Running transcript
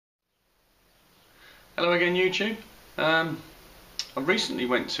Hello again, YouTube. I recently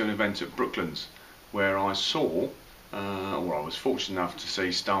went to an event at Brooklands where I saw, or I was fortunate enough to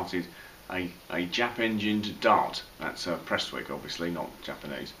see started a JAP engined dart. That's Prestwick, obviously, not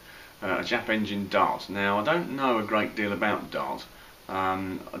Japanese. A JAP engined dart. Now, I don't know a great deal about dart.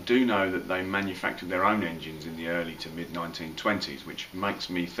 I do know that they manufactured their own engines in the early to mid 1920s, which makes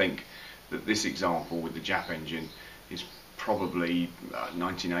me think that this example with the JAP engine is probably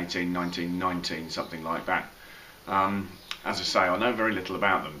 1918, 1919, something like that. As I say, I know very little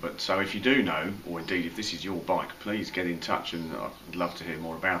about them, but so if you do know, or indeed if this is your bike, please get in touch and I'd love to hear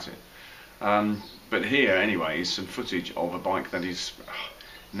more about it. But here anyway is some footage of a bike that is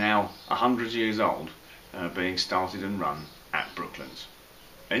now 100 years old, being started and run at Brooklands.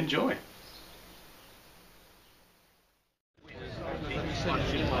 Enjoy!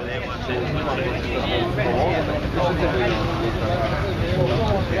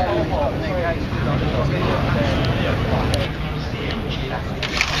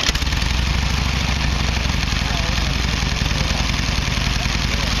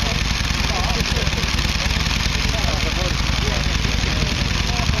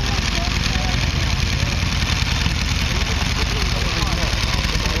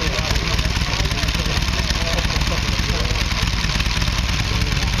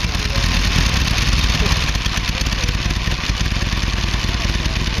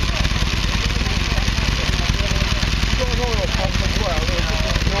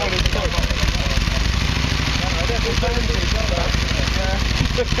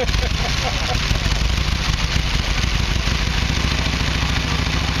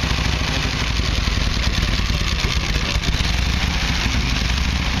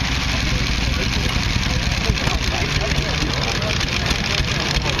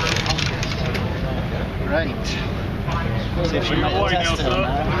 Right. See if you might test it on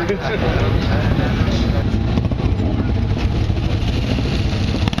that.